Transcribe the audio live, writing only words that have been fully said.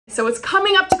So it's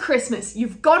coming up to Christmas.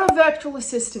 You've got a virtual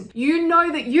assistant. You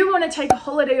know that you want to take a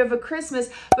holiday over Christmas,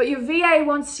 but your VA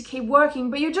wants to keep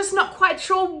working, but you're just not quite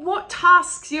sure what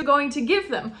tasks you're going to give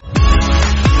them.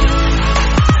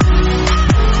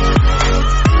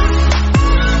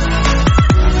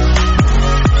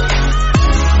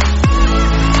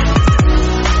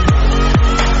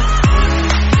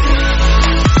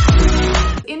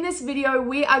 Video,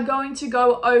 we are going to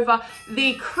go over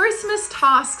the Christmas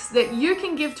tasks that you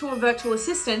can give to a virtual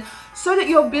assistant so that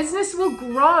your business will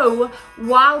grow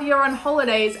while you're on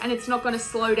holidays and it's not going to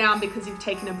slow down because you've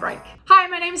taken a break. Hi,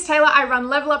 my name is Taylor. I run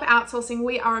Level Up Outsourcing.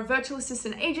 We are a virtual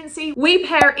assistant agency. We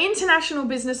pair international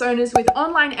business owners with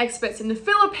online experts in the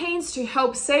Philippines to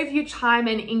help save you time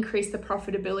and increase the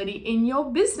profitability in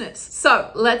your business.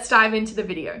 So let's dive into the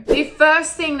video. The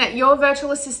first thing that your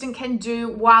virtual assistant can do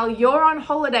while you're on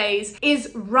holidays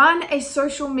is run a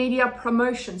social media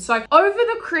promotion. So over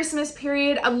the Christmas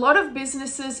period, a lot of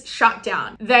businesses shut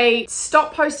down. They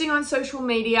stop posting on social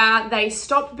media. They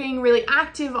stop being really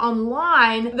active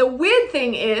online. The weird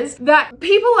thing is that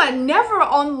people are never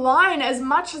online as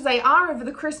much as they are over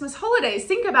the Christmas holidays.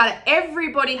 Think about it.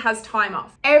 Everybody has time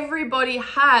off. Everybody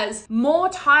has more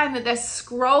time that they're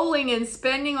scrolling and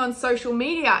spending on social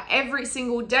media every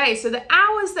single day. So the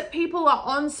hours that people are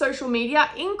on social media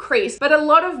increase, but a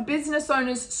lot of business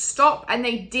owners stop and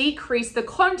they decrease the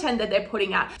content that they're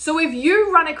putting out. So if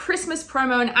you run a Christmas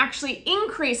promo and actually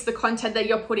increase the content that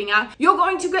you're putting out, you're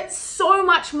going to get so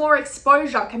much more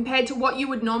exposure compared to what you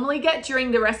would normally get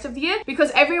during the rest of the year,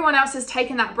 because everyone else has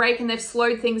taken that break and they've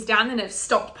slowed things down and they've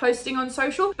stopped posting on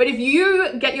social. But if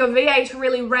you get your VA to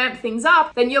really ramp things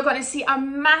up, then you're going to see a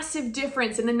massive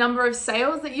difference in the number of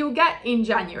sales that you'll get in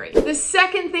January. The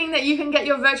second thing that you can get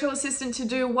your virtual assistant to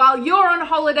do while you're on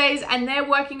holidays and they're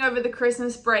working over the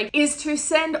Christmas break is to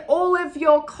send all of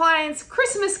your clients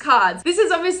Christmas cards. This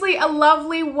is obviously a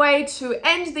lovely way to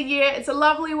end the year. It's a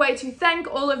lovely way to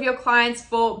thank all of your clients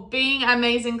for being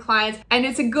amazing clients, and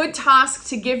it's a good task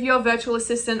to give your virtual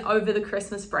assistant over the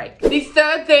Christmas break. The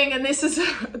third thing, and this is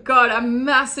a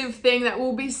massive thing that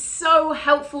will be so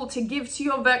helpful to give to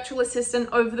your virtual assistant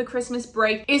over the Christmas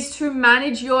break, is to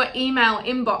manage your email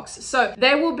inbox. So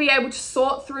they will be able to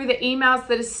sort through the emails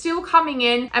that are still coming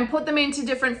in and put them into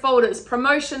different folders,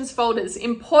 promotions folders,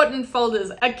 important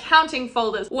folders, accounting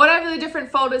folders, whatever the different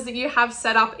folders that you have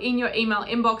set up in your email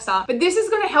inbox are. But this is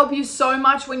going to help you so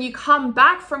much when you come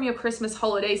back from your Christmas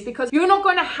holidays, because you're not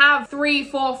going to have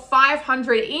 300, 400,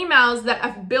 500 emails that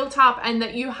have built up and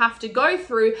that you have to go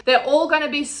through. They're all going to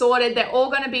be sorted. They're all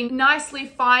going to be nicely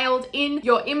filed in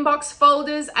your inbox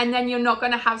folders, and then you're not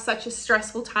going to have such a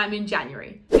stressful time in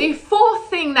January. The fourth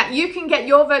thing that you can get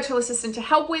your virtual assistant to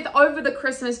help with over the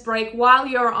Christmas break while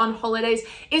you're on holidays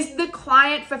is the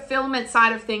client fulfillment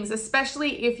side of things,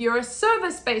 especially if you're a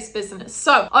service-based business.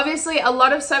 So obviously a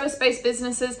lot of service-based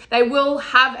businesses, they will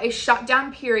have a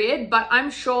shutdown period, but I'm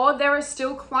sure there are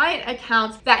still client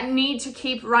accounts that need to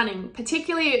keep running,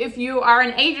 particularly if you are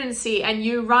an agency and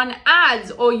you run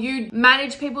ads or you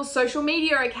manage people's social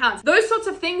media accounts. Those sorts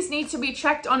of things need to be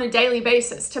checked on a daily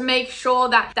basis to make sure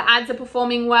that the ads are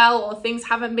performing well or things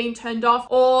haven't been turned off.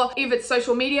 Or if it's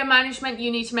social media management,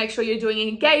 you need to make sure you're doing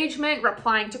engagement,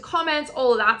 replying to comments,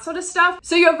 all of that sort of stuff.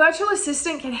 So your virtual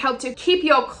assistant can help to keep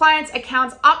your clients'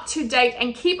 accounts up to date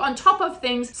and keep on top of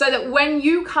things so that when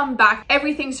you come back,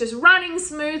 everything's just running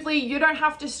smoothly, you don't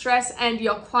have to stress, and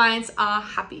your clients are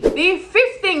happy. The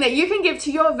fifth thing that you can give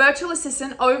to your virtual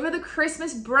assistant over the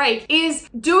Christmas break is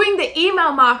doing the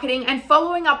email marketing and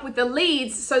following up with the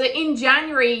leads so that in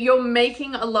January, you're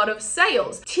making a lot of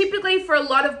sales. Typically for a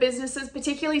lot of businesses,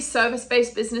 particularly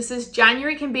service-based businesses,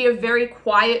 January can be a very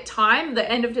quiet time. The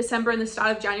end of December and the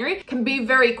start of January can be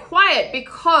very quiet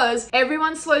because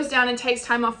everyone slows down and takes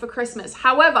time off for Christmas.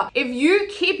 However, if you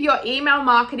keep your email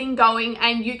marketing going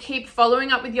and you keep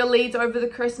following up with your leads over the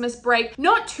Christmas break,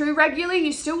 not too regularly,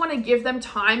 you still want to give them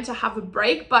time to have a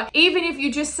break, but even if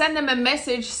you just send them a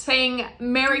message saying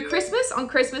Merry Christmas on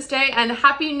Christmas Day and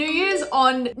Happy New Year's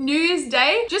on New Year's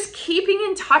Day, just keeping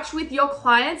in touch with your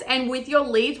clients and with your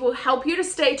leads will help you to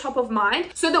stay top of mind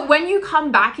so that when you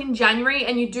come back in January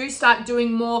and you do start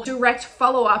doing more direct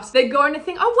follow-ups, they're going to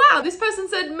think, oh wow, this person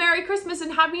said Merry Christmas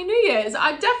and Happy New Year's.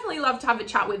 I'd definitely love to have a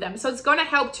chat with them. So it's going to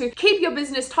help to keep your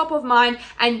business top of mind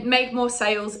and make more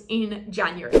sales in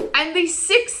January. And the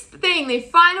sixth thing, the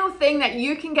final thing that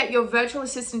you can get your virtual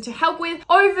assistant to help with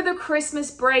over the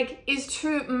Christmas break is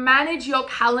to manage your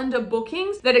calendar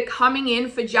bookings that are coming in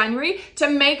for January to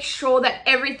make sure that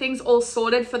everything's all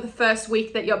sorted for the first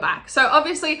week that you're back. So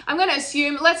obviously I'm going to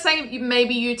assume, let's say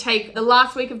maybe you take the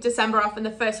last week of December off and the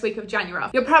the first week of January.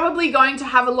 You're probably going to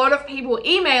have a lot of people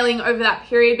emailing over that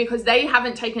period because they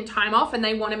haven't taken time off and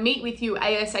they want to meet with you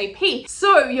ASAP.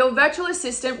 So your virtual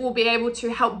assistant will be able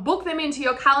to help book them into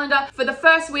your calendar for the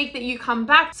first week that you come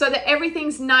back so that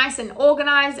everything's nice and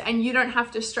organized and you don't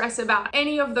have to stress about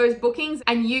any of those bookings,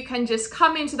 and you can just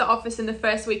come into the office in the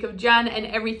first week of Jan and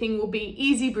everything will be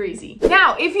easy breezy.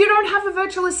 Now, if you don't have a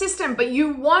virtual assistant but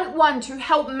you want one to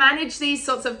help manage these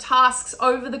sorts of tasks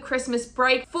over the Christmas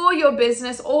break for your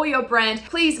business or your brand,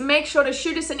 please make sure to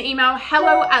shoot us an email,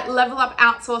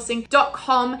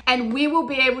 hello@levelupoutsourcing.com, and we will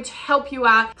be able to help you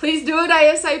out. Please do it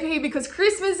ASAP because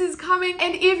Christmas is coming.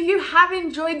 And if you have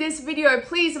enjoyed this video,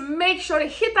 please make sure to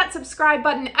hit that subscribe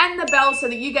button and the bell so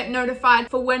that you get notified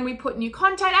for when we put new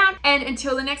content out. And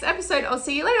until the next episode, I'll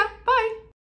see you later. Bye.